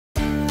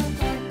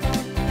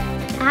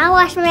I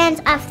wash my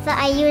hands after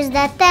I use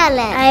the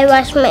toilet. I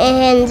wash my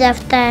hands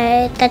after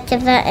I touch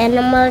the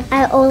animal.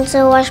 I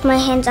also wash my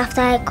hands after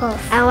I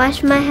cough. I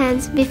wash my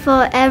hands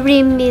before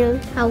every meal.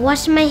 I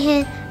wash my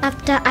hands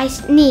after I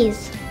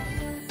sneeze.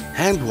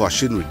 Hand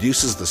washing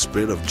reduces the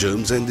spread of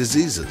germs and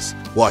diseases.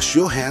 Wash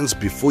your hands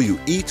before you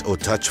eat or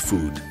touch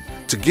food.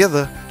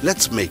 Together,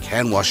 let's make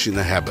hand washing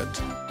a habit.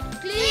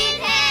 Clean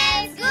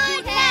hands,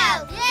 good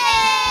health. Yay!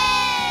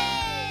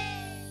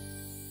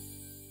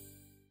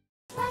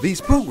 This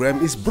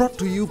program is brought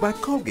to you by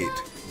Colgate.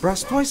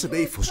 Brush twice a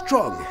day for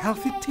strong,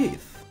 healthy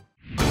teeth.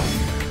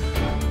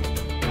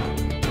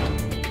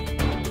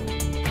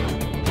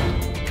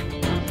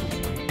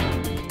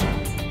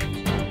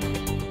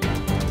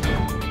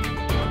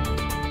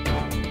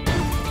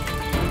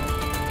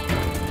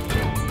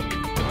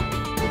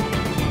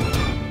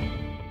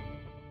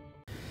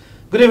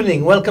 Good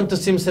evening, welcome to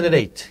Simpson at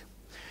 8.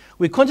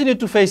 We continue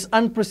to face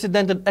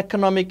unprecedented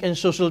economic and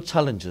social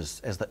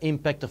challenges as the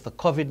impact of the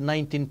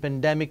COVID-19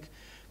 pandemic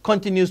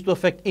continues to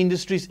affect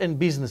industries and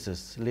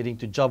businesses, leading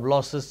to job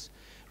losses,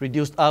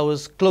 reduced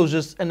hours,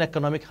 closures, and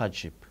economic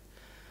hardship.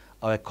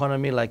 Our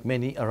economy, like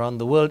many around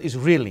the world, is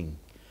reeling.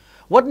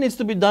 What needs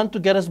to be done to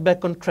get us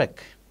back on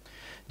track?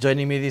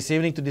 Joining me this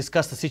evening to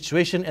discuss the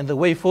situation and the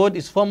way forward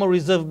is former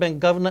Reserve Bank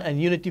Governor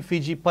and Unity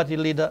Fiji Party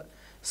leader,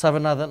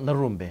 Savenaca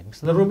Narube.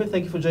 Mr. Narube,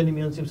 thank you for joining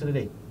me on Simpson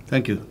today.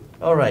 Thank you.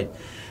 All right.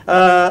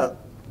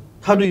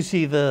 How do you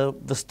see the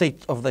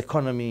state of the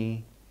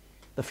economy,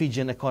 the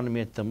Fijian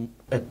economy at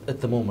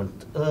the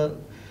moment? Well,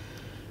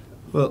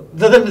 but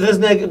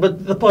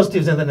the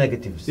positives and the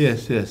negatives.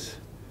 yes.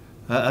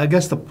 I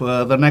guess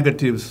the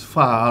negatives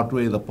far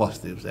outweigh the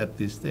positives at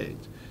this stage.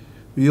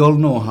 We all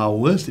know how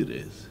worse it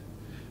is,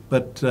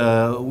 but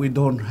we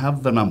don't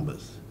have the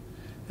numbers.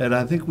 And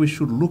I think we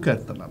should look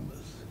at the numbers.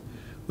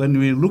 When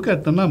we look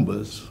at the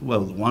numbers,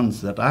 well, the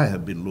ones that I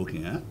have been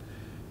looking at,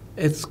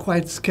 it's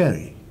quite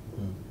scary.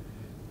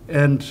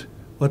 And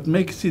what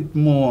makes it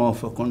more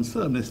of a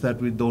concern is that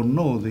we don't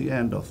know the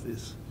end of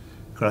this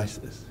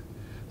crisis.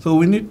 So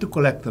we need to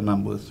collect the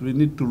numbers. We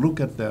need to look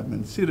at them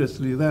and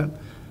seriously then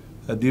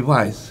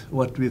devise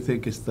what we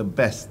think is the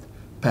best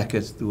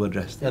package to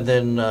address this. And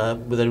then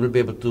we'll be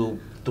able to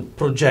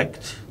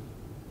project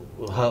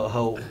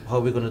how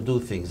we're going to do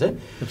things. Eh?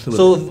 Absolutely.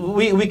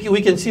 So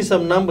we can see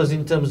some numbers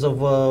in terms of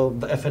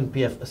the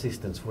FNPF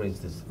assistance, for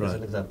instance, as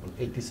an example,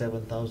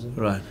 87,000,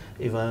 right?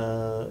 If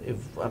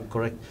I'm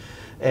correct,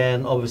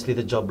 and obviously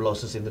the job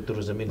losses in the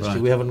tourism industry.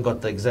 Right. We haven't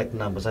got the exact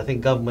numbers. I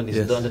think government is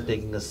Yes.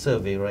 undertaking a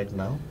survey right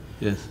now.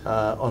 Yes.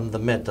 On the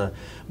matter,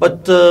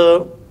 but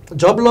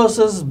job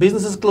losses,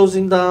 businesses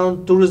closing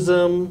down,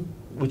 tourism,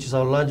 which is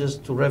our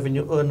largest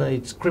revenue earner,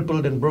 it's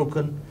crippled and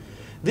broken.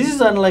 This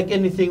is unlike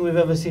anything we've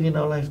ever seen in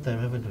our lifetime,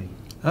 haven't we?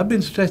 I've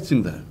been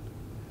stressing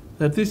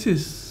that this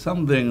is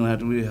something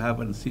that we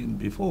haven't seen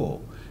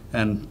before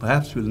and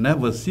perhaps we'll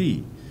never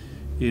see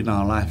in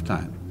our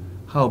lifetime.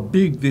 How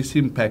big this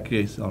impact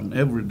is on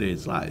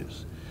everyday's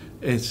lives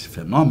is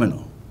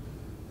phenomenal.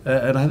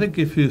 And I think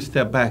if you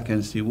step back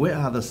and see where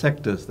are the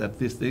sectors that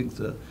these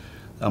things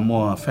are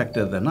more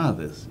affected than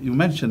others, you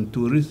mentioned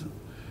tourism.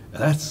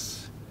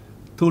 That's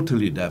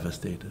totally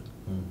devastated.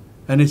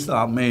 And it's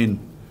our main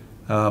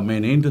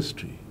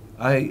industry.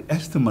 I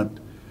estimate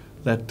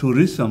that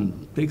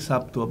tourism takes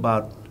up to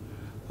about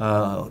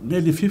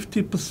nearly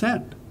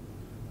 50%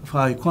 of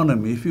our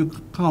economy, if you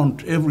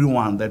count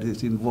everyone that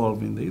is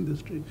involved in the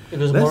industry.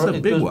 That's a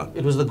big one.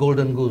 It was the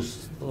golden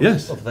goose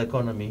of the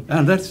economy.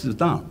 And that's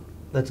done.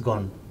 That's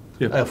gone.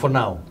 Yep. For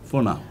now.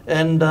 For now.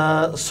 And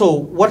so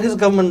what has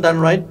government done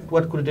right?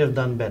 What could it have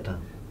done better?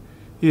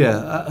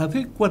 Yeah, I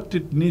think what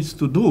it needs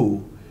to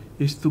do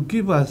is to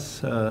give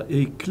us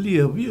a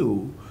clear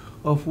view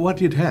of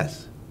what it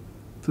has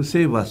to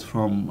save us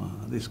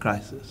from this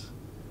crisis.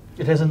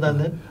 It hasn't done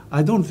that?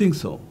 I don't think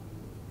so.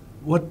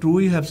 What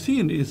we have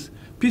seen is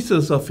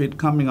pieces of it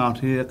coming out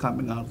here,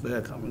 coming out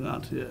there, coming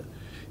out here.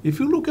 If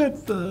you look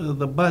at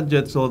the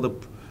budgets or the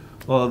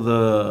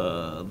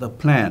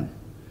plan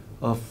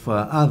of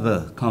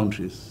other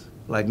countries,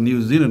 like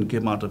New Zealand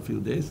came out a few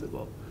days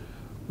ago,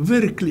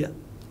 very clear,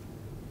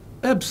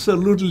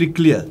 absolutely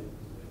clear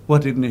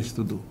what it needs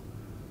to do.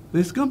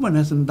 This government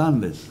hasn't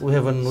done this. We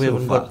haven't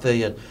got there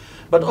yet.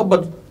 But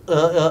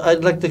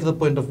I'd like to take the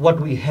point of what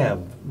we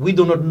have. We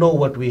do not know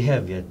what we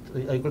have yet.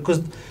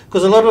 Because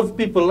a lot of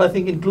people, I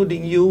think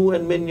including you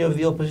and many of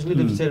the opposition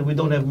leaders, said we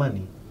don't have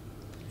money.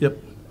 Yep.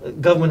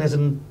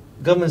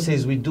 Government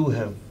says we do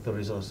have the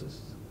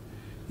resources.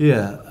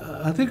 Yeah,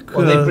 I think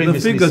the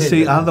figures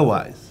say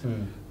otherwise.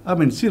 I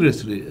mean,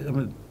 seriously,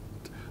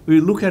 we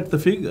look at the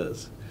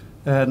figures,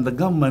 and the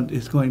government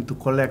is going to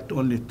collect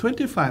only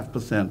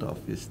 25%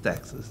 of its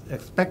taxes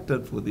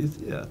expected for this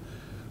year.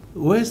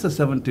 Where's the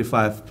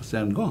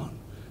 75% gone?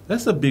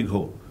 That's a big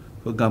hole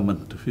for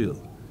government to fill.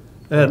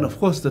 And of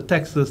course, the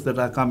taxes that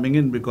are coming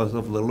in because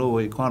of the lower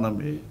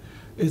economy,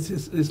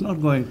 it's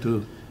not going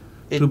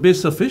to be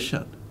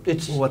sufficient.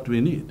 It's what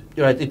we need.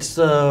 You're right. It's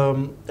as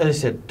I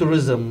said,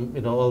 tourism.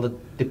 All the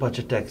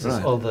departure taxes,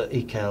 right. all the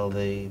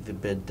ECAL, the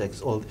bed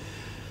tax, all.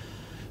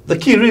 The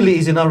key really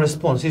is in our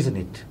response, isn't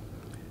it?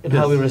 In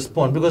how we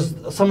respond, because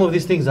some of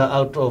these things are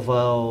out of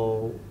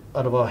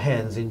our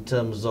hands in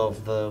terms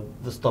of the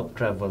stop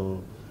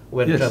travel,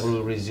 when travel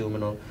will resume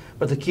and all.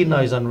 But the key now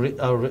is on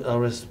our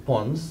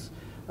response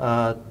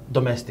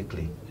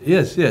domestically.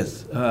 Yes,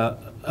 yes.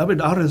 I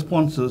mean, our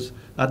responses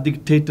are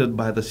dictated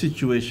by the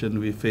situation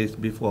we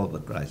faced before the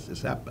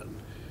crisis happened.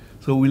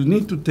 So we'll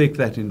need to take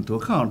that into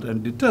account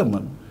and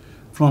determine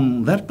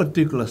from that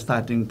particular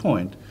starting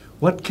point,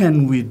 what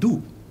can we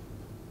do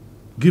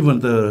given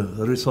the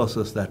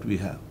resources that we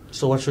have?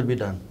 So what should be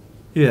done?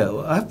 Yeah,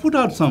 I've put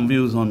out some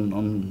views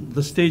on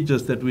the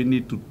stages that we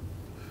need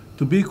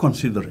to be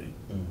considering.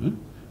 Mm-hmm.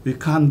 We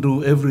can't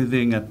do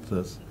everything at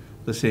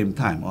the same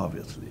time,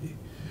 obviously.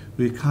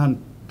 We can't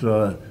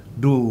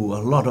do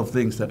a lot of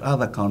things that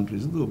other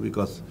countries do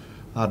because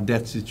our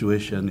debt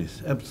situation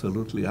is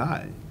absolutely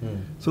high.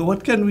 So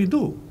what can we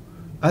do?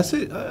 I've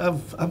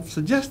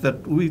suggested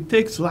that we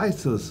take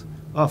slices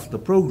of the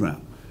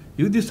program.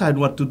 You decide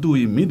what to do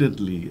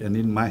immediately, and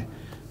in my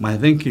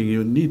thinking,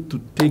 you need to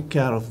take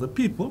care of the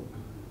people,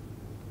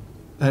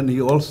 and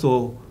you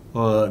also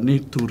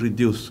need to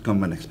reduce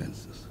government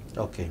expenses.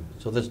 Okay,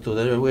 so let's do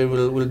that.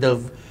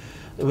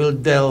 We'll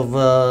delve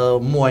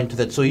more into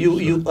that. So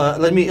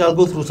I'll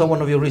go through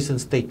one of your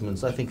recent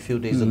statements. I think a few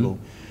days ago,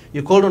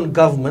 you called on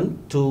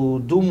government to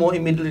do more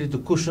immediately to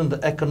cushion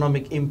the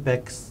economic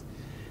impacts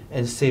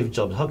and save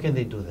jobs. How can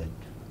they do that?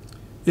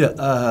 Yeah,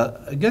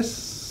 I guess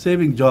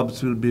saving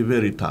jobs will be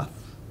very tough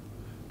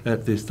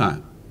at this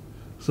time.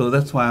 So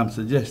that's why I'm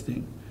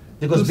suggesting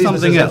do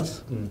something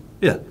else.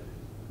 Yeah,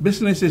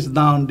 business is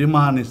down,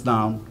 demand is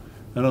down,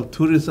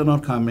 tourists are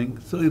not coming,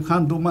 so you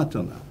can't do much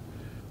on that.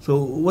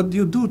 So what do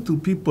you do to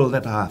people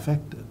that are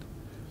affected?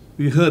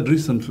 We heard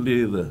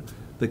recently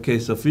the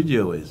case of Fiji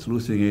Airways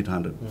losing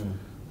 800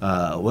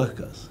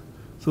 workers.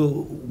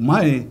 So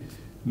my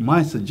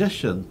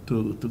suggestion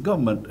to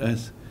government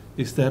is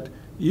that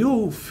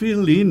you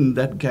fill in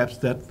that gaps,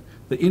 that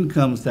the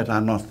incomes that are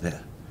not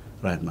there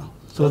right now.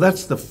 So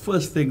that's the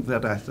first thing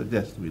that I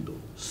suggest we do.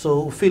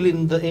 So fill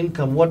in the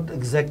income. What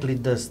exactly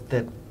does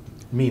that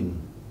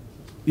mean?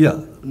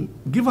 Yeah,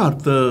 give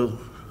out the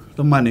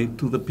money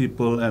to the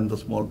people and the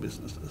small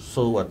businesses.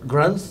 So what,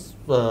 grants?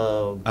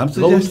 I'm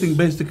suggesting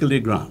basically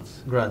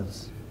grants.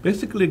 Grants.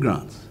 Basically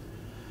grants.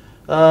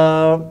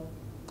 So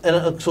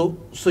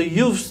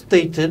you've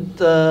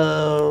stated,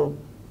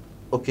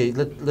 okay,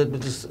 let me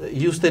just,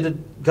 you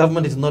stated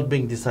government is not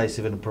being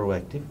decisive and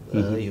proactive.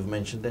 You've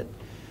mentioned that.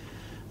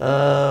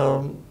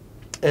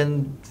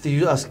 And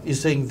you're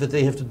saying that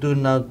they have to do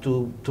now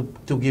to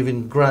give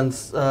in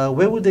grants.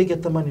 Where would they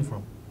get the money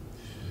from?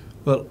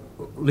 Well,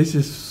 this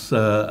is,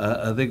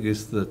 I think,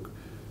 is the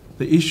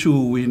issue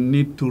we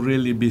need to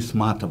really be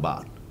smart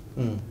about.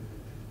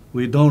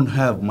 We don't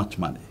have much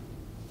money.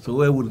 So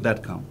where would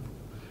that come from?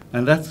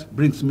 And that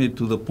brings me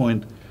to the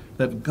point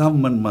that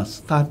government must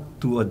start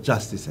to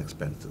adjust its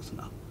expenses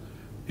now.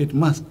 It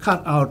must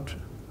cut out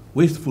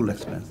wasteful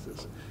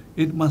expenses.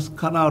 It must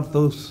cut out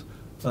those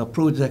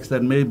projects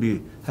that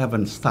maybe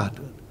haven't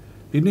started.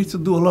 It needs to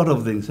do a lot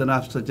of things, and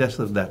I've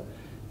suggested that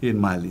in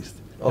my list.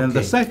 Okay. And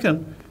the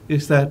second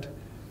is that,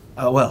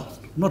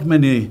 not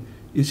many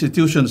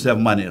institutions have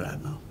money right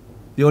now.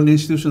 The only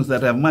institutions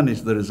that have money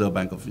is the Reserve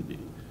Bank of Fiji.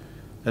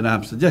 And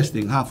I'm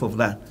suggesting half of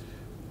that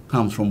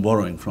comes from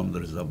borrowing from the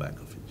Reserve Bank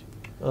of Fiji.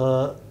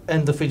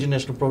 And the Fiji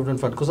National Provident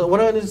Fund. Because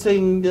what I was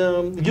saying,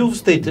 you've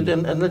stated,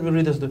 and let me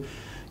read this,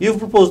 you've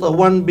proposed a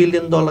 $1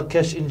 billion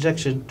cash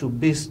injection to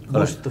boost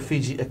the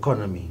Fiji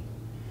economy,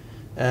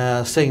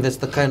 saying that's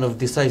the kind of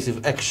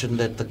decisive action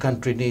that the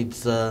country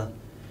needs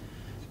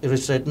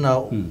right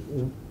now.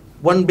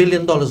 $1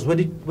 billion,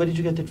 where did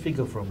you get that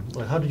figure from?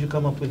 Like, how did you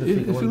come up with the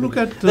figure? If you look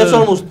at, that's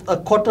almost a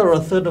quarter or a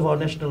third of our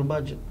national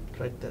budget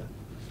right there.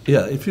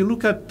 Yeah, if you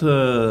look at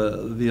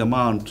the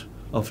amount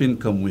of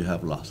income we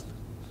have lost,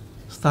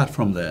 start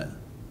from there.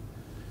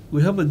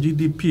 We have a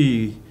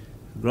GDP,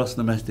 gross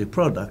domestic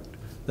product,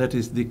 that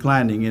is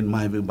declining, in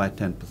my view, by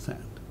 10%.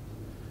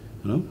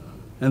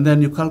 And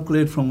then you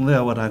calculate from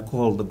there what I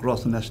call the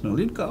gross national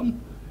income,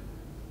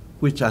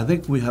 which I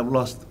think we have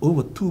lost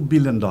over $2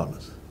 billion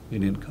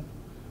in income.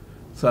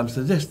 So I'm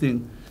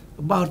suggesting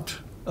about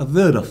a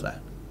third of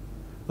that,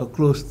 or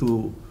close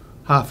to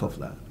half of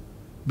that,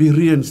 be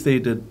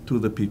reinstated to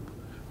the people,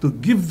 to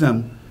give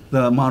them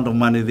the amount of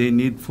money they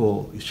need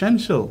for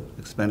essential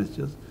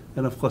expenditures,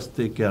 and of course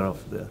take care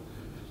of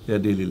their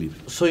daily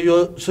living. So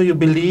you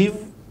believe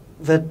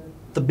that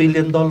the $1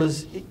 billion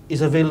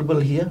is available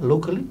here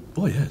locally?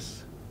 Oh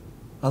yes.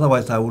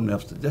 Otherwise I wouldn't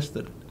have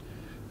suggested it.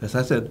 As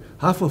I said,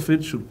 half of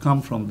it should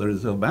come from the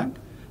Reserve Bank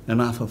and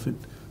half of it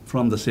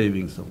from the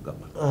savings of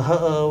government.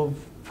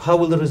 How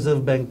will the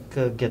Reserve Bank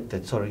get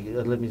that? Sorry,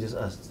 let me just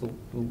ask.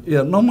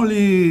 Yeah,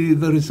 normally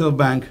the Reserve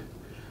Bank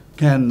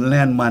can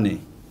lend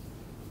money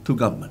to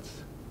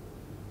governments.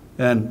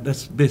 And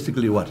that's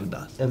basically what it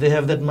does. And they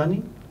have that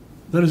money?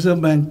 The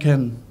Reserve Bank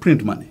can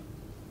print money.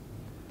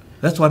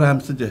 That's what I'm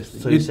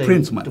suggesting. So it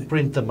prints money. To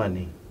print the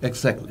money.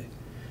 Exactly.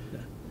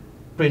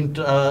 Print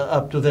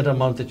up to that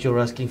amount that you're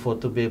asking for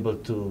to be able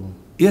to...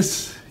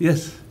 Yes,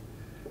 yes.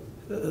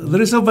 The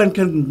Reserve Bank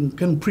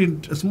can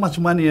print as much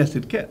money as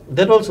it can.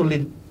 That also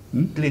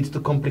leads to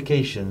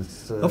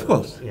complications. Of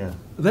course. Yeah.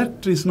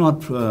 That is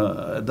not,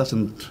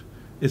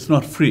 it's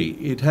not free.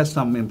 It has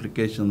some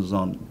implications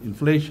on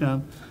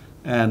inflation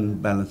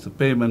and balance of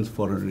payments,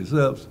 foreign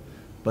reserves.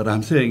 But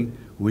I'm saying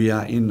we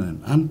are in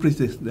an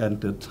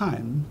unprecedented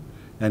time,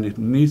 and it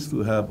needs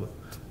to have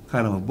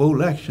kind of a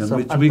bold action Some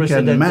which we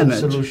can manage.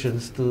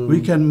 Solutions to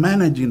we can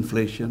manage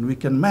inflation, we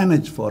can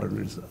manage foreign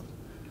reserves.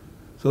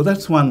 So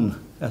that's one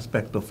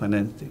aspect of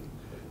financing,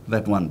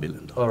 that $1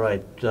 billion. All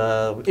right.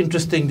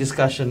 Interesting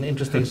discussion,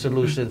 interesting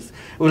solutions.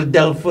 We'll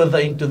delve further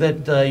into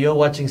that. You're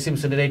watching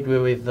Simpson at 8.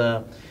 We're with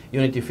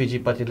Unity Fiji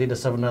Party leader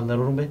Savenaca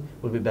Narube.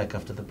 We'll be back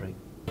after the break.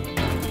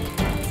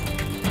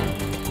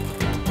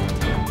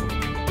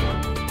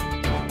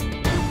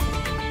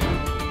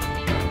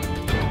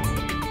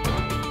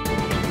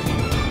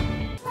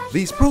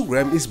 This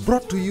program is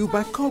brought to you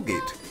by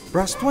Colgate.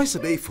 Brush twice a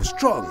day for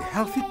strong,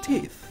 healthy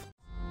teeth.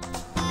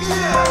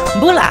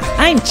 Bula,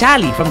 I'm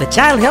Charlie from the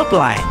Child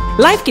Helpline.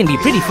 Life can be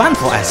pretty fun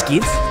for us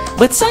kids,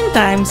 but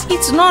sometimes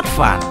it's not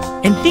fun,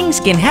 and things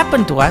can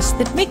happen to us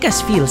that make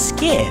us feel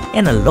scared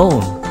and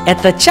alone.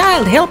 At the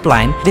Child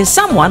Helpline, there's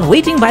someone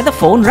waiting by the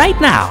phone right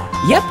now.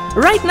 Yep,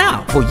 right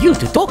now, for you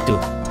to talk to.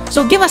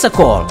 So give us a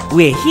call.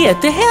 We're here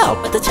to help.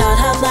 At the Child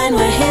Helpline,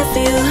 we're here for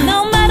you.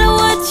 No matter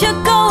what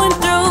you're going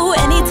through,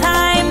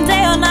 anytime,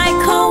 day or night,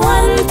 call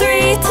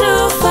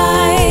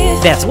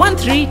 1325. That's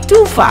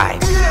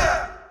 1325.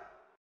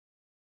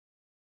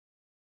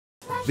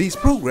 This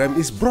program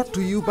is brought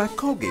to you by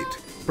Colgate.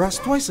 Brush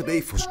twice a day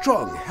for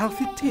strong,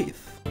 healthy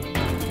teeth.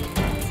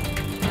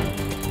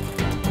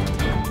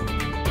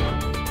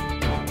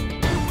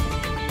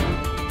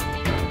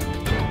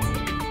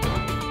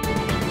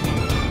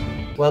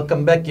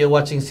 Welcome back. You're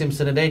watching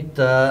Simpson at 8.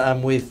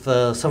 I'm with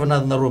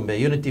Savenaca Narube,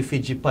 Unity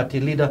Fiji Party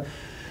leader.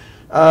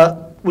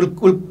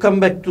 We'll come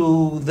back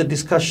to the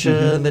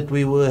discussion that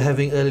we were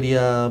having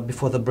earlier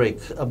before the break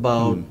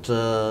about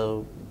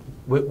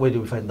where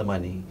do we find the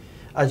money.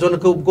 I just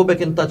want to go back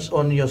and touch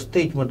on your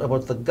statement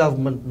about the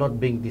government not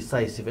being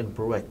decisive and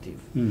proactive.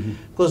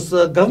 Because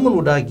government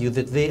would argue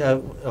that they are,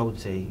 I would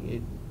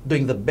say,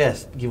 doing the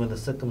best given the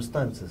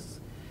circumstances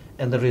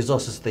and the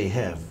resources they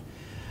have.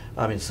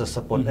 I mean, so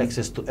support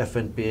access to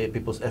FNPA,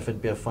 people's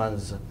FNPA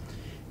funds,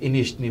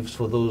 initiatives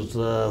for those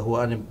who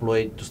are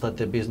unemployed to start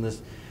their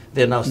business.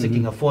 They're now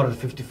seeking a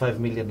 455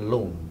 million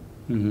loan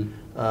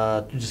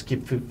to just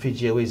keep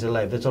Fiji Airways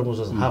alive. That's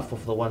almost half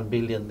of the 1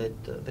 billion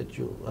that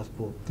you asked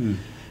for.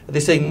 They're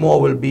saying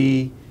more will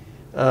be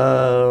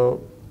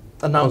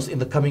announced in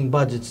the coming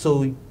budget.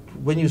 So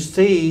when you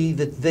say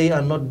that they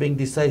are not being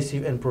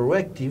decisive and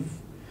proactive,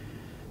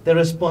 the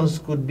response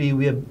could be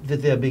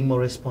that they are being more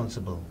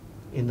responsible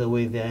in the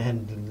way they are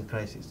handling the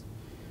crisis.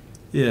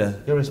 Yeah.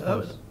 Your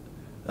response?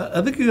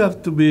 I think you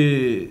have to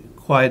be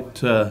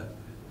quite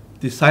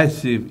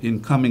decisive in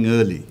coming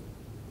early,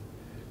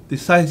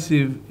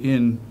 decisive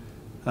in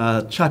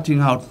charting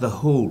out the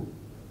whole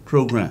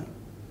program.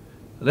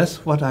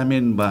 That's what I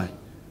mean by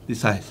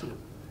decisive.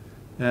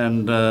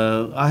 And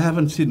I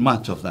haven't seen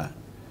much of that.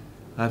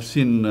 I've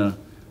seen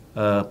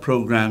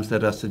programs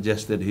that are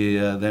suggested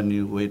here, then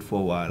you wait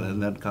for a while,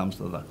 and then comes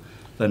to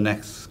the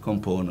next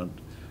component.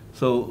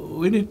 So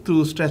we need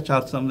to stretch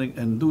out something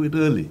and do it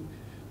early.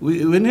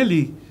 We're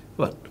nearly,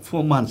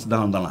 4 months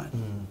down the line.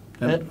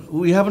 And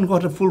we haven't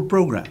got a full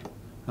program,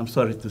 I'm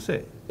sorry to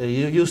say.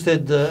 You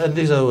said, and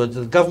these are words,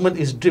 the government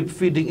is drip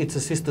feeding its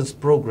assistance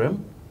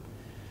program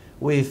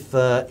with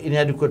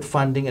inadequate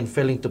funding and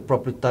failing to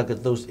properly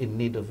target those in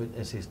need of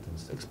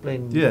assistance.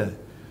 Explain. Yeah.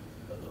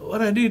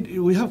 What I did,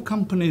 we have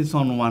companies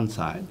on one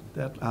side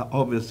that are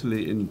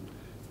obviously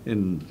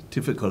in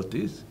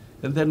difficulties,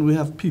 and then we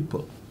have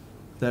people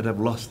that have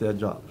lost their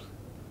jobs.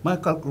 My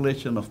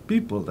calculation of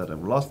people that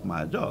have lost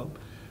my job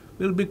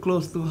will be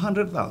close to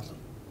 100,000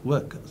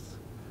 workers.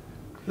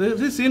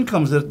 These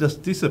incomes that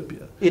just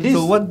disappear.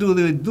 So what do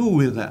they do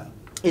with that?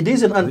 It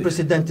is an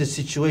unprecedented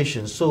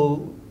situation.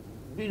 So,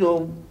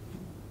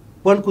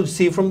 one could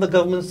see from the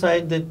government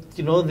side that,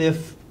 they're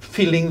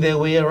feeling their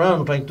way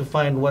around, trying to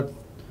find what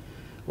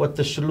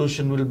the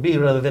solution will be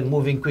rather than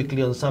moving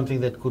quickly on something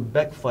that could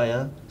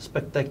backfire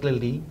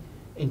spectacularly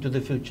into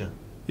the future.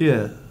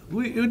 Yeah.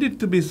 We need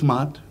to be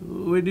smart.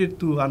 We need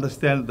to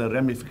understand the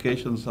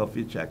ramifications of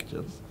each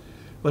action.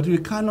 But we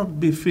cannot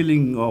be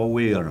feeling our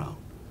way around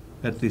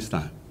at this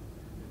time.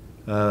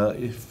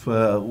 If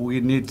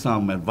we need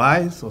some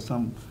advice or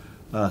some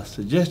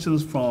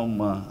suggestions from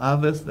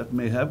others that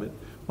may have it,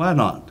 why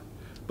not?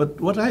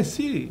 But what I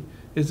see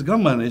is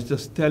government is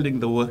just telling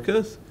the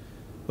workers,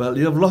 well,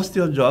 you have lost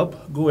your job,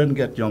 go and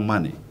get your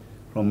money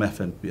from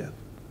FNPF.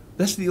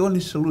 That's the only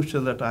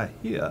solution that I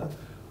hear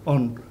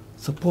on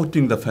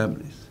supporting the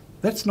families.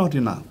 That's not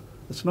enough.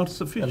 It's not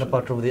sufficient. And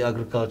apart from the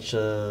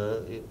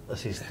agriculture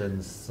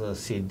assistance,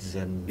 seeds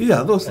and...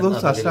 Yeah, those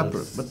are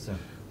separate. But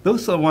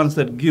those are ones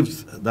that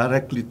gives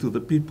directly to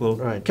the people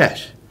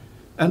cash.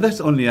 And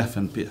that's only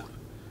FNPF.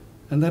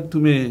 And that to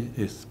me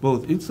is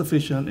both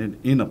insufficient and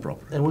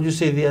inappropriate. And would you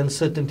say the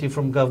uncertainty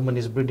from government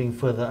is breeding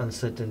further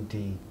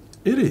uncertainty?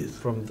 It is.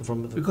 From the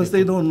because people?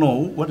 they don't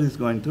know what is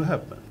going to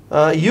happen.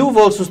 You've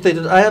also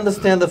stated, I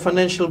understand the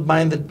financial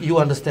bind that you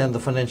understand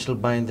the financial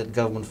bind that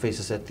government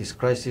faces at this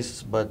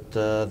crisis, but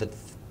that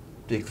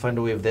they find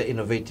a way if they're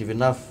innovative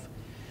enough.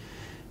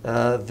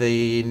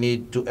 They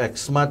need to act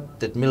smart,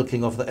 that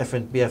milking of the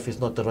FNPF is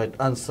not the right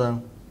answer,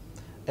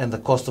 and the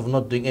cost of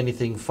not doing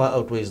anything far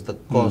outweighs the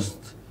cost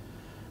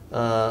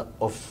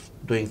of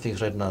doing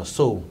things right now.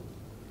 So,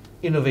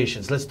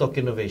 innovations, let's talk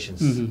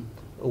innovations.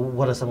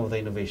 What are some of the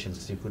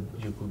innovations you could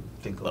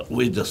think of?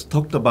 We just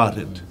talked about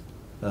it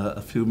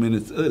a few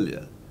minutes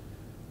earlier,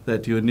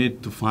 that you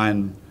need to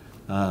find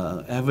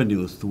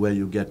avenues to where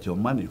you get your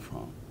money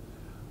from.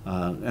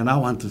 And I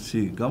want to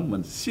see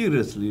government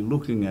seriously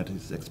looking at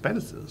its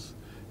expenses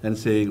and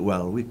saying,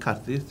 well, we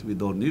cut this, we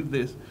don't need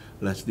this,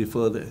 let's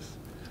defer this,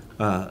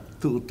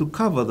 to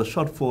cover the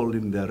shortfall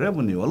in their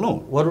revenue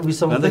alone. What would be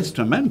some of that's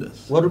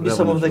tremendous. What would be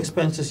some of the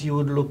expenses you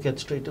would look at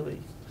straight away?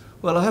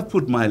 Well, I have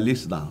put my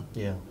list down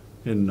Yeah.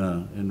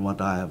 in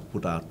what I have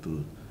put out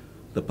to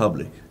the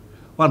public.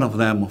 One of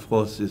them, of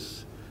course,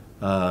 is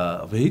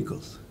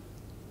vehicles.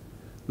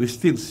 We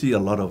still see a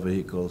lot of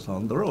vehicles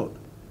on the road.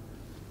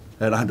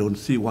 And I don't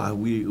see why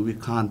we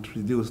can't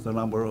reduce the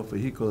number of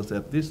vehicles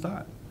at this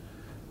time.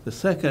 The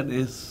second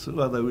is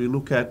whether we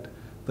look at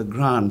the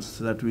grants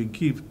that we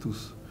give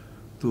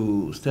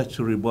to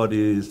statutory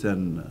bodies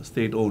and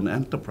state-owned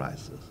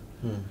enterprises.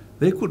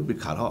 They could be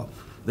cut off.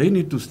 They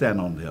need to stand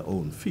on their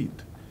own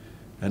feet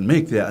and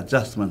make their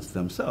adjustments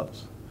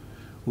themselves.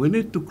 We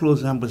need to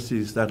close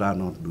embassies that are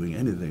not doing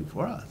anything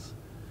for us.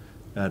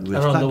 And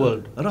around the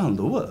world? Around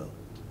the world.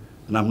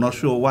 And I'm not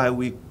sure why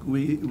we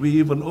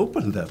even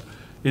opened them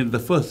in the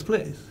first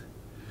place.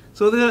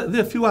 So there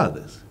are a few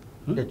others.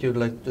 That you'd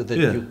like to, that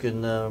Yeah. you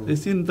can...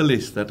 it's in the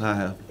list that I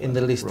have. in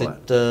the list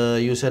provided.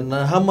 that you said.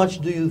 Now, how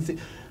much do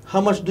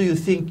you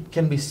think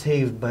can be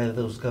saved by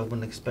those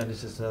government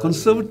expenditures?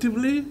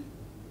 Conservatively,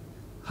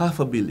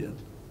 $500 million.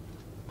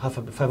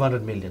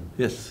 500 million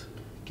Yes,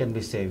 can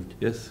be saved.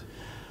 yes.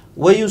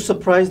 Were you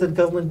surprised that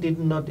government did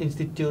not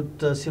institute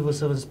civil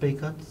servants pay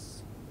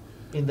cuts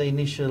in the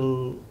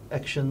initial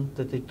action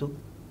that they took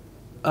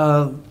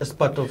as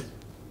part of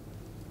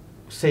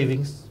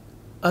savings?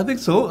 I think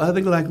so. I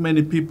think like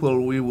many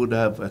people, we would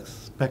have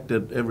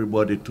expected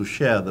everybody to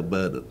share the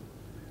burden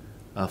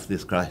of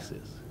this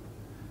crisis.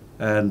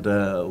 And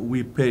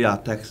we pay our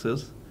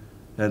taxes,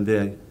 and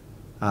they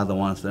are the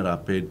ones that are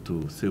paid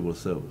to civil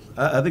service.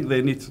 I think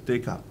they need to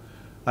take up.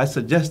 I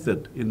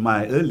suggested in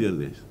my earlier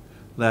list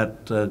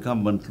that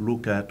government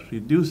look at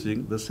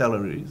reducing the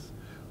salaries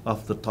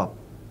of the top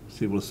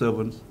civil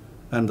servants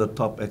and the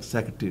top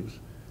executives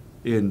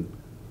in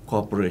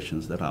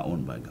corporations that are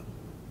owned by government.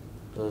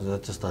 So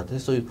that's a start.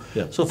 So,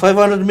 Yeah. so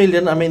 500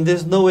 million, I mean,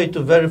 there's no way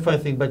to verify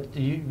things, but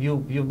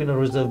you've been a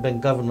Reserve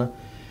Bank governor,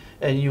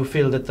 and you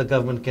feel that the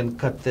government can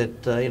cut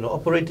that,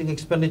 operating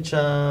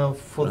expenditure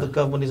for the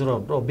government is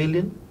around a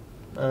billion?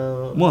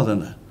 More than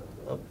that,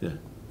 yeah.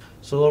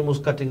 So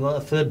almost cutting a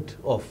third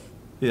off,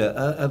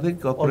 Yeah, I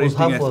think Almost operating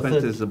half or a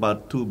expenses third. is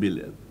about 2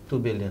 billion. 2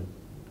 billion.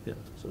 Yeah.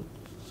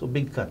 So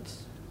big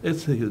cuts.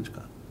 It's a huge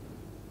cut.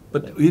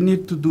 But we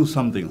need to do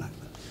something like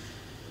that.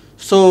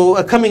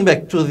 So coming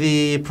back to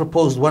the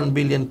proposed 1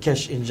 billion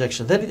cash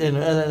injection, that,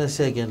 as I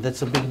say again,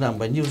 that's a big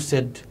number. And you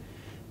said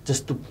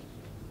just to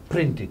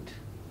print it.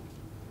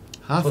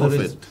 Half For of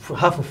the it.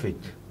 Half of it.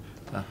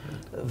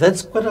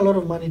 That's quite a lot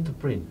of money to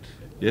print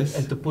Yes.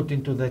 and to put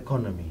into the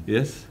economy.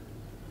 Yes.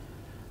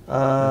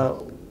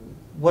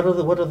 What are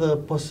the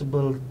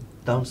possible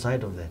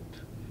downside of that?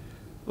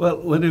 Well,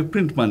 when you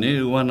print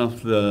money, one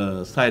of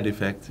the side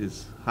effects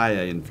is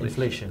higher inflation.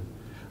 Inflation.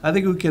 I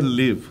think we can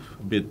live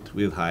a bit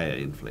with higher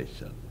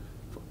inflation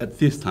at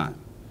this time.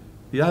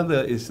 The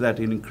other is that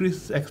it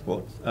increases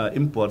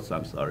imports,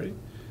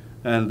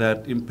 and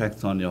that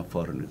impacts on your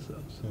foreign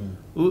reserves.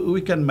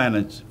 We can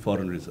manage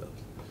foreign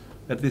reserves.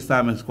 At this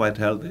time, it's quite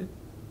healthy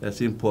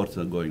as imports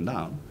are going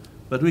down,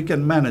 but we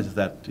can manage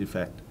that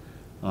effect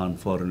on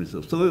foreign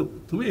reserves. So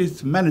to me,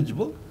 it's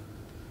manageable,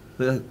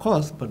 the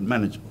cost, but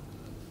manageable.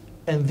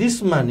 And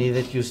this money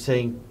that you're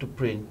saying to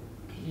print,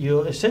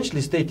 you're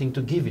essentially stating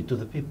to give it to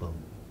the people.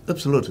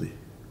 Absolutely.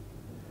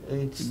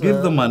 It's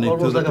Give the money to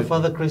almost the like a people.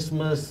 Father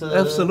Christmas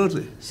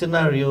Absolutely.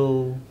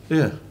 scenario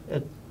Yeah.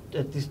 at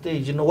this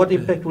stage. What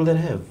impact will that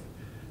have?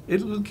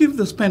 It will give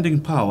the spending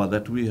power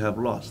that we have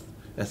lost.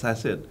 As I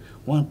said,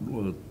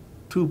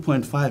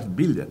 2.5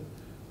 billion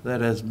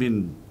that has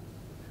been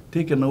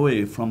taken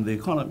away from the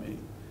economy.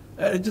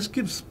 It just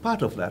gives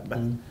part of that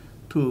back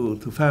to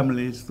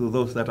families, to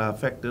those that are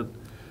affected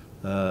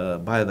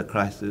by the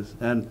crisis,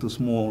 and to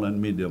small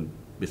and medium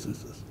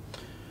businesses.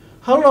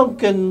 How long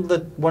can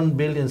that 1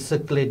 billion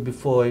circulate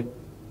before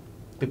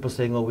people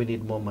saying, oh, we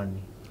need more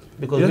money?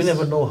 Because we Yes.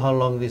 never know how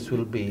long this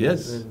will be.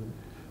 Yes.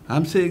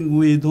 I'm saying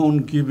we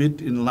don't give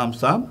it in lump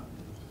sum.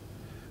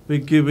 We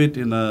give it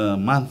in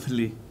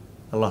monthly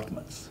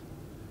allotments.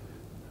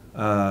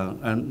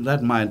 And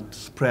that might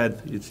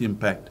spread its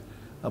impact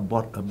a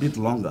bit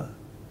longer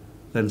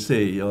than,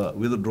 say,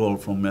 withdrawal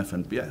from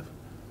FNPF.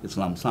 It's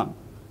lump sum.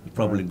 It's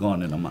probably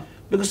gone in a month.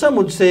 Because some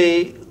would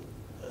say,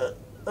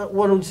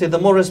 one would say the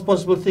more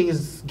responsible thing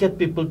is get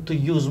people to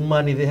use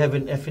money they have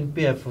in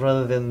FNPF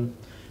rather than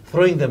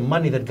throwing them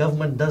money that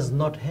government does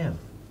not have.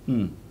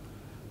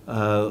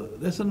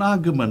 There's an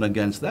argument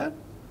against that,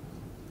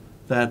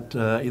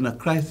 in a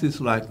crisis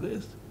like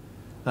this,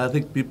 I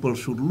think people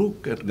should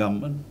look at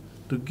government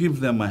to give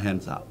them a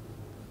hands up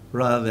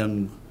rather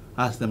than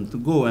ask them to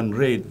go and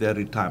raid their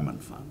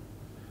retirement fund.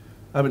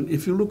 I mean,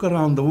 if you look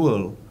around the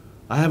world,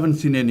 I haven't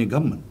seen any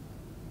government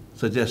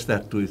suggest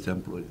that to its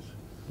employees.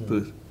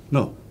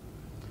 No,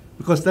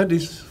 because that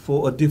is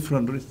for a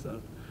different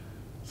reason.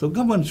 So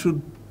government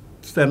should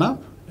stand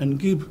up and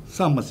give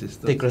some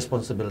assistance. Take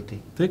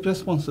responsibility. Take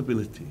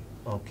responsibility.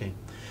 Okay.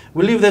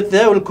 We'll leave that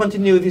there. We'll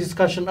continue this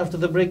discussion after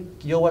the break.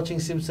 You're watching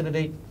Simpson at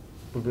 8.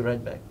 We'll be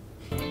right back.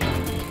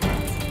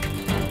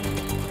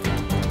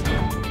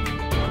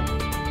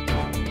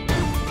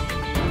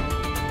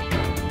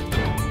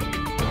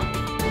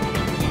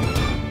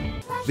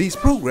 This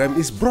program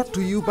is brought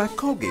to you by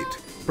Colgate.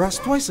 Brush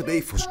twice a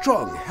day for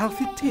strong,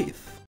 healthy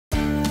teeth.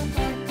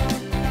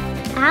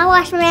 I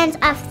wash my hands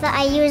after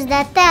I use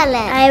the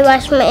toilet. I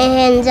wash my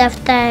hands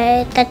after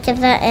I touch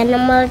the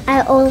animal.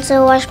 I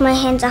also wash my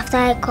hands after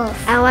I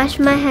cough. I wash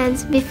my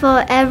hands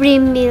before every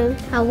meal.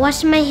 I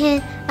wash my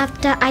hands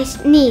after I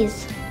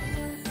sneeze.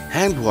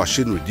 Hand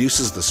washing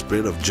reduces the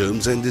spread of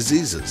germs and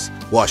diseases.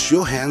 Wash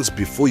your hands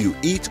before you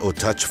eat or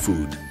touch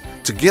food.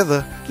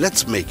 Together,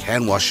 let's make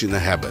hand washing a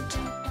habit.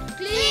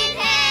 Clean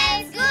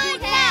hands,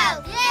 good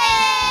health.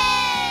 Yay!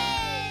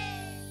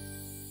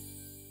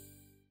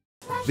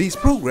 This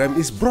program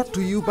is brought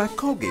to you by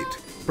Colgate.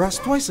 Brush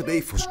twice a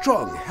day for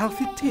strong,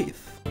 healthy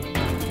teeth.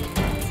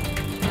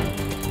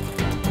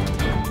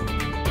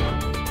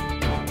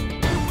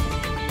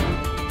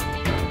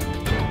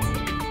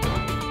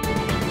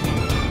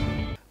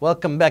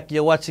 Welcome back.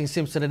 You're watching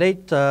Simpson at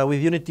 8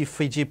 with Unity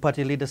Fiji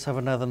Party leader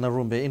Savenaca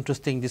Narube.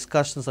 Interesting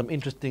discussions, some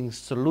interesting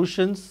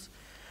solutions.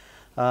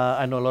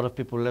 I know a lot of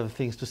people have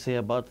things to say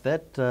about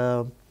that.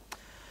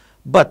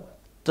 But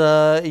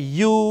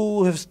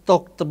you have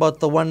talked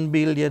about the 1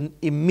 billion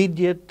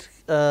immediate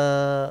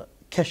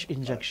cash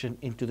injection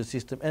into the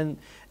system.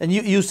 And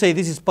you say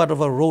this is part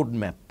of a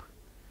roadmap.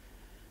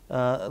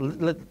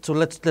 So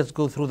let's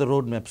go through the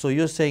roadmap. So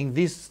you're saying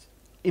this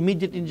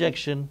immediate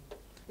injection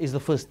is the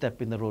first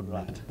step in the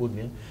roadmap.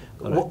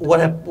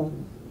 Right.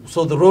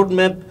 So the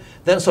roadmap,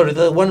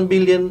 the 1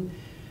 billion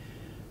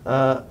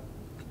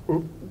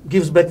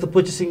gives back the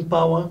purchasing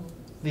power,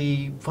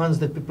 the funds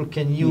that people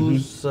can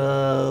use.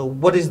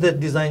 What is that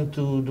designed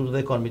to do to the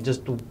economy?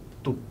 Just to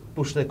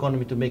push the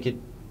economy to make it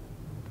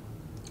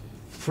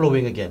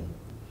flowing again?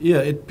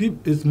 Yeah,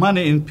 it's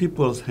money in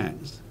people's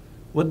hands.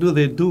 What do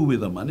they do with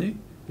the money?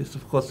 It's,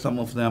 of course, some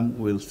of them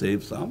will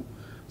save some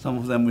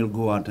of them will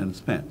go out and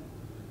spend.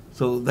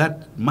 So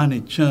that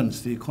money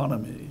churns the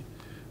economy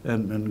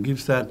and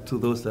gives that to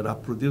those that are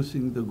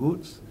producing the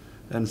goods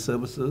and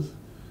services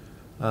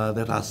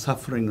that are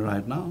suffering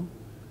right now.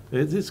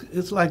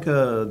 It's like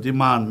a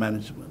demand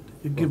management.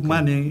 You give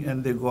money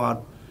and they go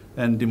out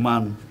and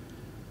demand.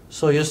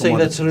 So you're saying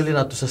that's really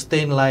not to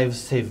sustain lives,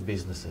 save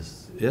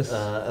businesses. Yes.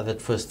 At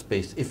that first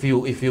space, if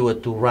you were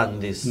to run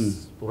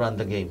this, run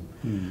the game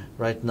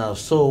right now.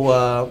 So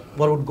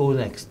what would go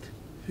next?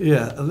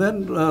 Yeah,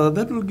 then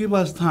that will give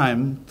us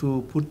time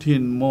to put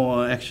in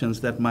more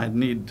actions that might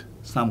need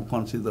some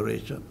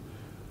consideration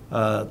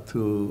of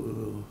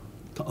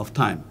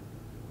time.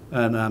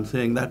 And I'm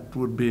saying that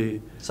would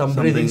be some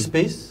breathing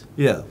space?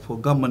 Yeah, for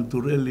government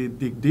to really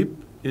dig deep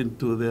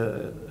into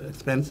the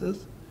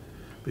expenses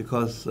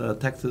because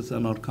taxes are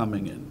not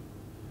coming in.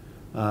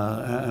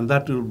 And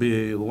that will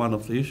be one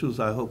of the issues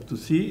I hope to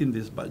see in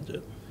this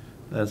budget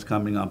that's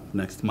coming up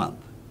next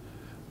month.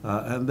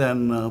 And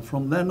then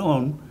from then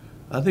on,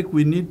 I think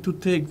we need to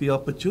take the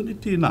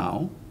opportunity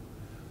now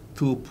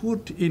to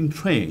put in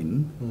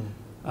train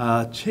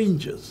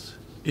changes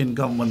in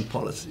government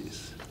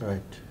policies.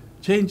 Right.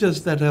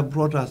 Changes that have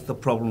brought us the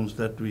problems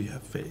that we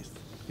have faced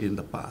in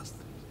the past.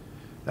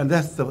 And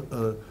that's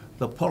the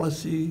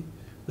policy,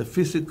 the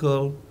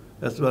physical,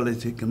 as well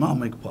as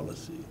economic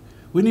policy.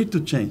 We need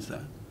to change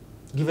that.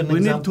 Give an we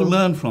example. need to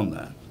learn from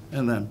that.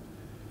 And then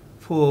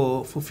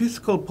for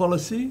fiscal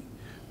policy,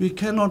 we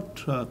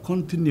cannot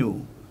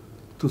continue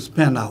to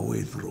spend our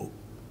way through.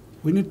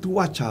 We need to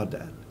watch out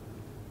that.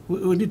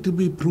 We need to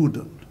be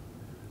prudent.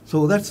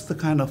 So that's the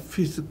kind of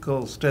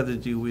fiscal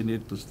strategy we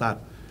need to start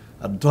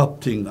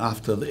adopting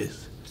after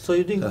this. So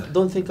you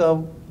don't think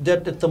our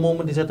debt at the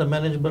moment is at a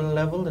manageable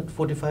level at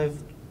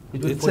 45?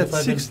 It's at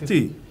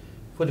 60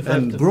 45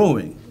 and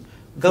growing.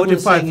 Government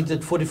is saying it's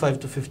at 45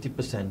 to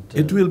 50%.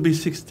 It will be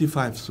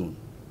 65 soon,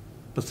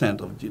 %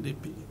 of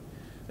GDP.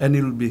 And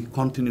it will be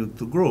continued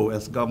to grow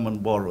as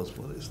government borrows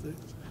for these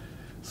things.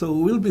 So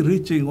we'll be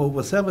reaching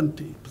over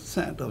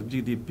 70% of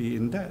GDP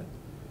in debt.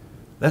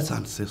 That's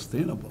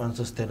unsustainable.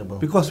 Unsustainable.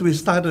 Because we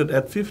started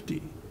at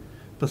 50%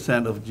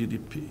 of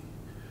GDP.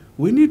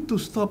 We need to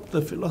stop the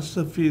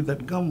philosophy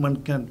that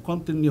government can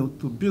continue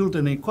to build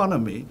an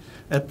economy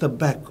at the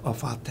back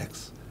of our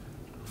taxes.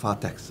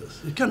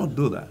 You cannot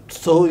do that.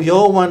 So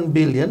your 1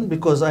 billion,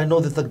 because I know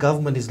that the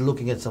government is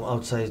looking at some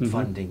outside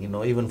funding,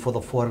 even for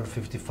the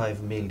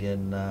 455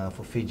 million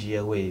for Fiji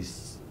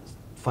Airways,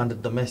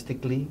 funded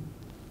domestically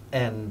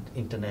and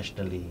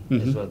internationally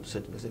as well.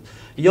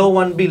 Your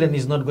 1 billion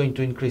is not going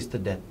to increase the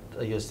debt,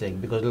 you're saying,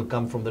 because it will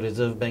come from the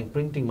Reserve Bank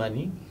printing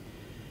money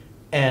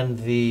and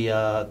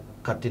the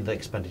cut in the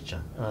expenditure,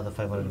 another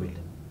 500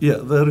 million. Yeah,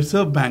 the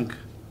Reserve Bank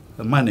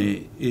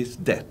money is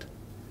debt.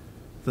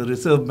 The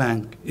Reserve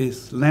Bank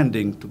is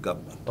lending to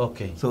government.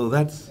 Okay. So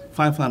that's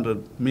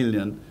 500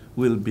 million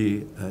will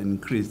be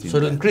increased in So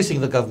debt.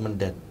 increasing the government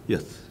debt.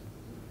 Yes.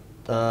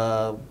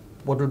 What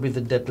will be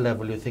the debt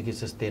level you think is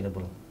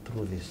sustainable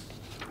through this?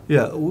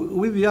 Yeah,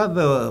 with the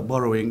other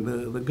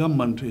borrowing, the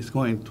government is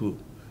going to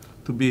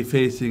be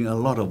facing a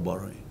lot of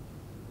borrowing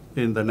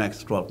in the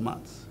next 12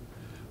 months.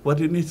 What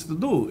it needs to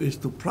do is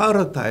to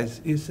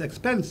prioritize its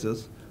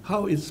expenses,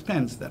 how it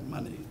spends that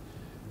money,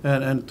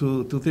 and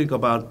to think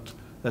about,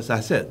 as I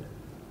said,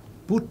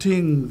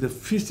 putting the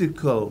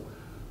physical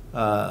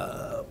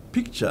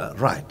picture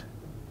right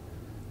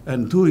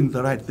and doing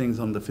the right things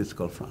on the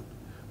fiscal front.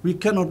 We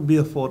cannot be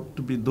afford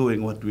to be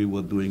doing what we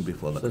were doing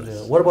before the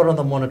crisis. What about on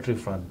the monetary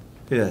front?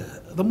 Yeah,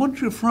 the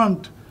monetary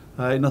front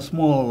in a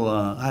small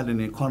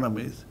island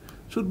economies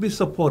should be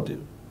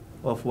supportive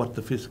of what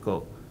the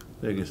fiscal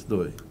thing is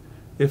doing.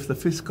 If the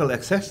fiscal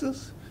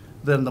excesses,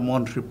 then the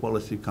monetary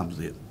policy comes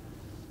in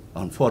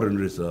on foreign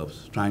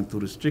reserves, trying to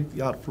restrict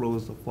the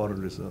outflows of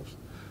foreign reserves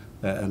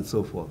and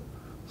so forth.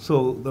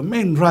 So the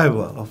main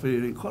driver of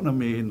an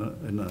economy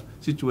in a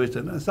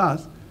situation as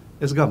ours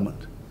is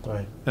government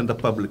and the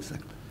public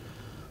sector.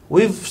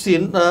 We've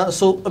seen,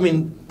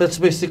 that's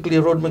basically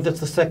a roadmap.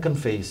 That's the second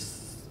phase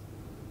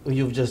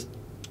you've just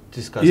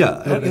discussed.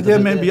 Yeah, there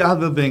may be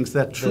other things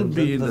that should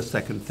be in the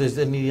second phase. Is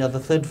there any other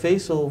third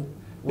phase? Or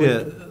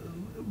yeah,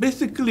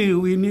 basically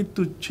we need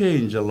to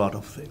change a lot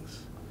of things.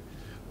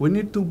 We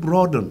need to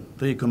broaden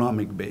the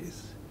economic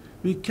base.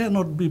 We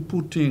cannot be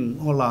putting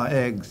all our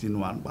eggs in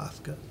one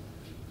basket,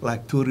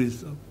 like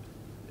tourism.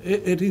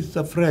 It is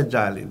a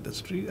fragile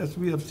industry, as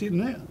we have seen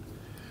here.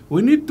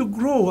 We need to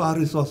grow our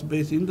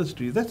resource-based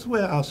industry. That's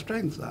where our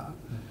strengths are.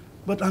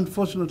 But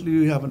unfortunately,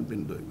 we haven't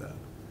been doing that.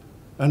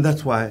 And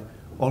that's why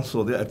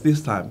also at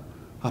this time,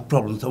 our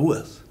problems are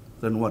worse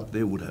than what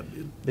they would have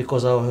been.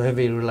 Because of our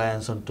heavy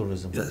reliance on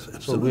tourism. Yes,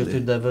 absolutely. So we have to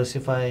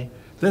diversify.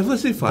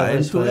 Diversify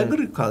into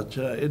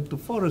agriculture, into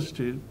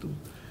forestry, into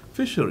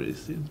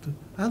fisheries, into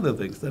other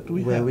things that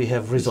we have. Where we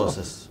have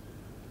resources.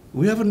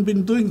 We haven't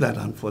been doing that,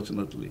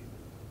 unfortunately.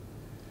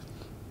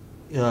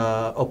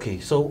 Okay,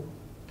 so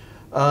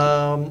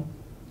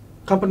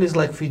companies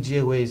like Fiji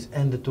Airways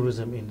and the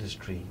tourism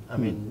industry,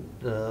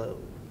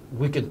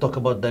 we can talk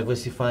about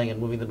diversifying and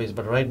moving the base,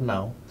 but right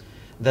now,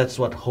 that's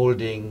what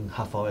holding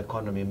half our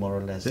economy more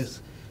or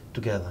less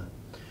together.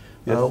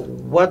 Yes.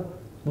 What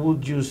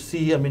would you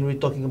see? We're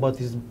talking about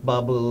these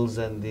bubbles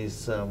and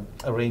these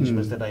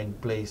arrangements that are in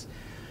place.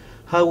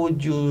 How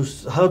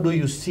do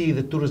you see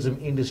the tourism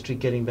industry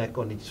getting back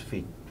on its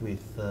feet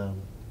with the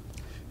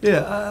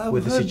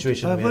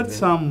situation? I've heard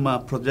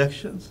some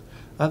projections.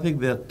 I think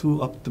they're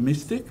too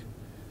optimistic.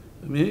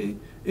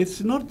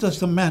 It's not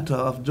just a matter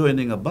of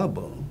joining a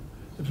bubble.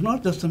 It's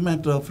not just a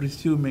matter of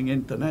resuming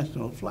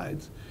international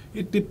flights.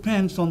 It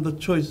depends on the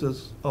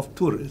choices of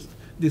tourists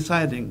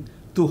deciding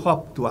to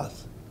hop to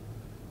us.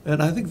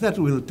 And I think that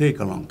will take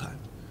a long time.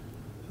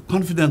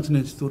 Confidence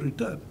needs to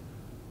return.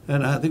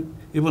 And I think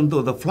even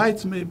though the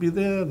flights may be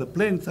there, the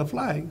planes are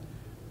flying,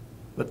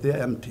 but they're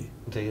empty.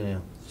 Yeah.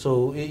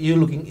 So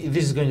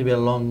this is going to be a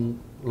long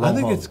I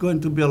think haul. it's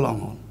going to be a long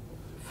haul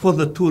for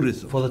the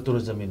tourism. For the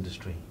tourism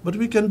industry. But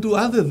we can do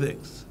other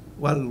things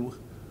while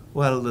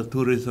the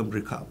tourism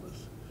recovers.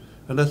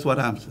 And that's what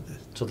I'm suggesting.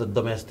 So the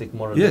domestic,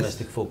 more Yes.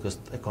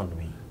 domestic-focused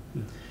economy.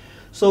 Yeah.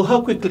 So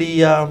how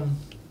quickly,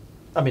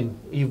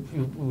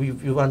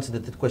 you've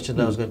answered the question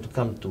that I was going to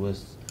come to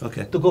us.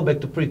 Okay. To go back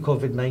to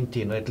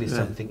pre-COVID-19, or at least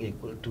Right. something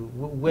equal to.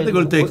 I think it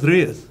will take 3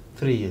 years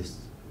 3 years.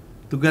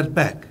 to get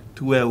back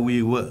to where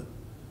we were.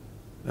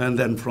 And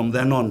then from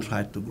then on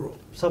try to grow.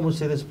 Some would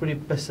say that's pretty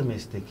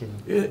pessimistic.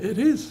 It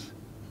is.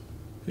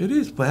 It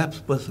is perhaps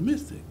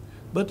pessimistic.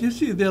 But you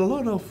see, there are a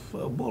lot of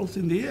balls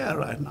in the air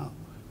right now.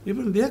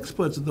 Even the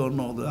experts don't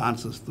know the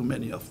answers to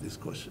many of these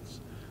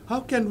questions. How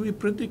can we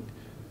predict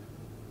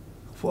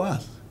for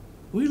us?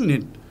 We'll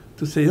need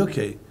to say,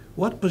 okay,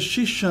 what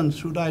position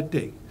should I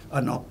take?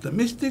 An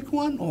optimistic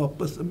one or a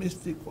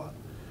pessimistic one?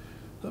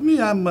 For me,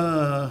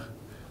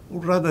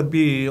 would rather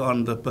be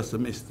on the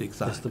pessimistic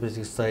side.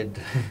 Pessimistic side,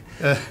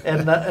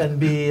 and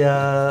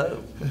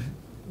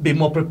be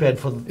more prepared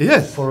for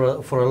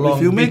a long.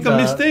 If you make a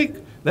mistake,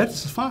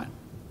 that's fine.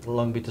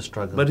 Long bitter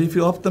struggle. But if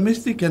you're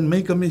optimistic and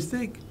make a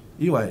mistake,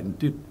 you are in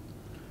deep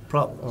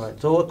problems. All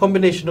right. So a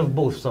combination of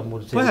both, some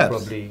would say,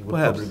 Perhaps would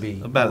probably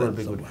be a balance.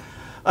 would be good.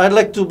 I'd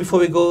like to, before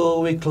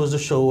we close the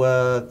show,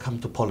 come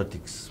to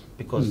politics,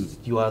 because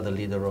you are the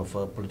leader of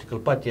a political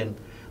party, and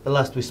The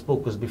last we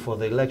spoke was before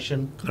the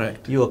election.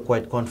 Correct. You were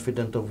quite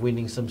confident of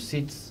winning some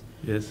seats.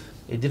 Yes.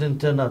 It didn't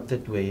turn out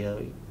that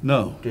way.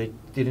 No. It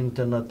didn't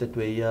turn out that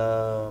way.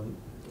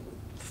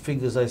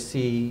 Figures I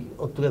see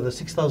altogether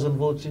 6,000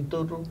 votes in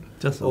total.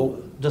 Just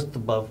just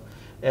above,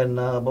 and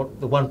about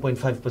the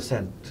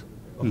 1.5%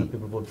 of the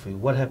people vote for you.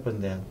 What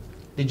happened there?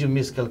 Did you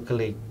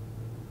miscalculate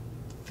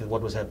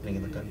what was happening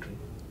in the country?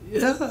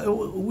 Yeah,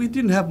 we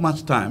didn't have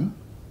much time.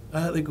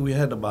 I think we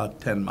had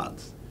about 10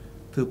 months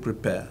to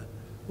prepare.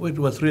 It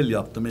was really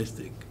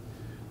optimistic.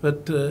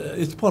 But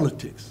it's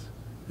politics,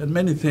 and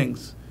many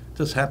things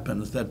just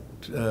happens that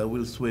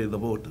will sway the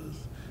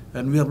voters.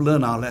 And we have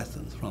learned our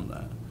lessons from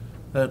that.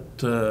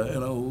 That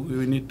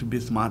we need to be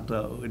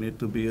smarter, we need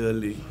to be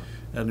early,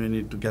 and we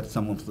need to get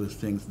some of those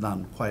things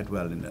done quite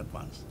well in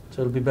advance.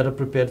 So it'll be better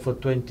prepared for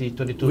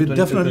 2022. We're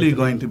definitely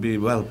going to be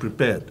well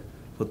prepared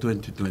for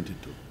 2022.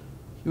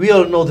 We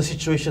all know the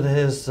situation that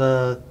has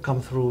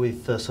come through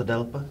with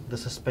SODELPA, the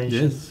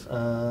suspension. Yes.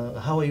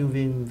 How are you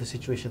viewing the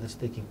situation that's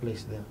taking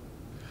place there?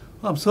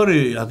 Well, I'm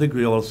sorry, I think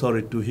we're all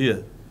sorry to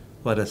hear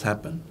what has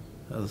happened.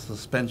 The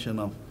suspension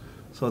of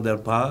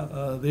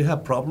SODELPA, they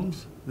have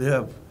problems. They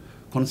have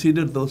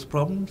considered those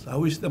problems. I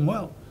wish them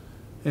well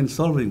in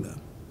solving them.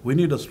 We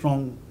need a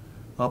strong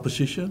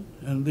opposition,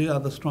 and they are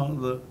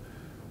the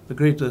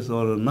greatest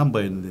or number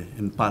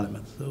in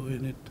Parliament. So we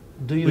need.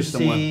 Do you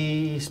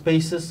see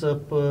spaces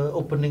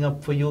opening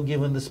up for you,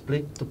 given the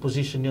split, to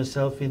position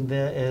yourself in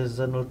there as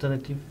an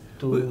alternative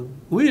to?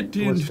 We at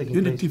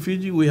Unity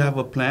Fiji, we have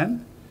a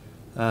plan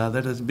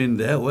that has been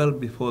there well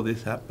before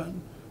this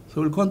happened.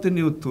 So we'll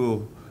continue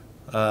to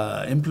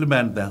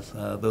implement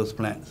those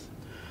plans.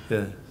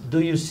 Yeah.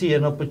 Do you see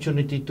an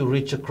opportunity to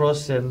reach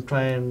across and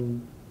try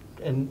and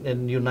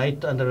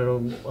unite under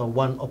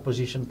one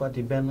opposition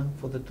party banner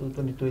for the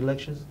 2022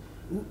 elections?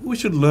 We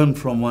should learn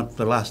from what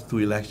the last two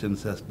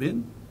elections has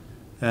been.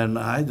 And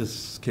I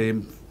just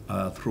came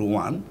through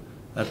one.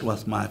 That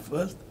was my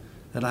first.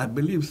 And I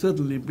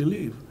certainly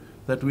believe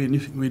that we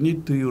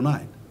need to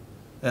unite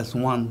as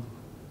one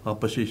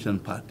opposition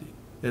party.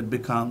 It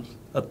becomes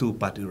a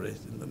two-party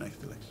race in the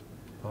next election.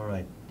 All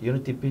right.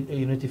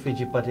 Unity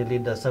Fiji Party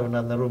leader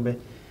Savenaca Narube,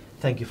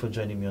 thank you for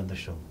joining me on the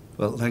show.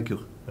 Well, thank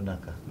you.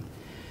 Savenaca.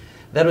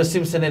 That was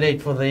Simpson at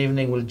 8 for the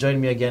evening. Will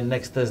join me again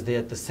next Thursday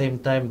at the same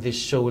time. This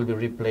show will be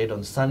replayed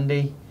on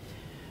Sunday.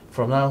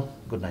 From now,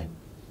 good night.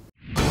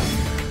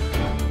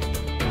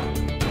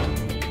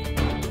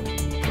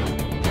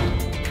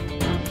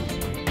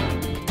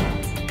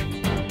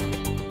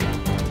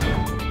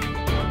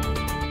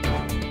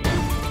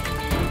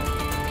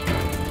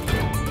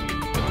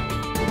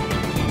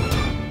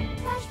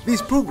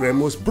 This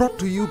program was brought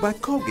to you by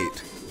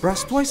Colgate.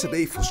 Brush twice a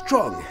day for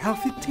strong,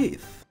 healthy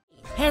teeth.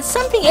 Has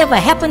something ever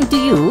happened to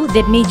you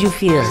that made you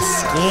feel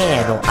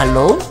scared or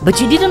alone,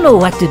 but you didn't know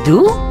what to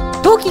do?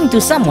 Talking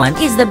to someone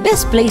is the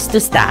best place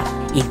to start.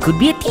 It could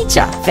be a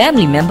teacher,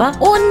 family member,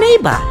 or a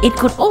neighbor. It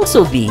could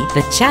also be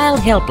the Child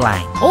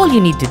Helpline. All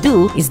you need to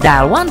do is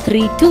dial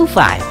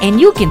 1325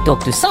 and you can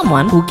talk to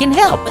someone who can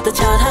help. With the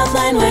Child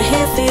Helpline, we're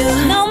here for you.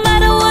 No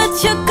matter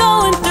what you're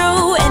going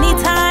through,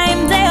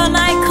 anytime, day or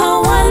night,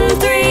 call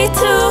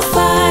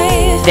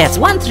 1325. That's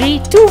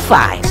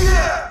 1325.